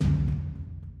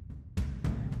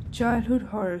Childhood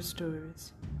horror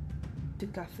stories, to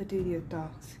cafeteria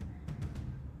talks,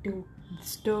 to the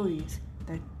stories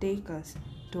that take us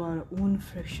to our own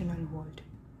fictional world.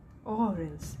 Or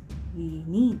else we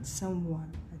need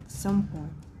someone at some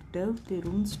point to tell their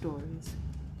own stories.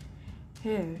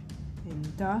 Here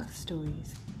in Dark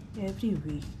Stories, every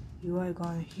week you are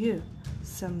gonna hear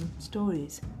some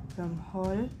stories from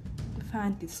horror to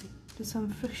fantasy to some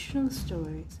fictional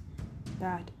stories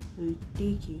that will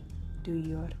take you to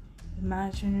your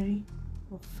imaginary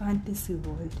or fantasy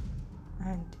world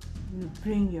and will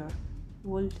bring your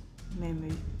old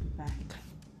memory back.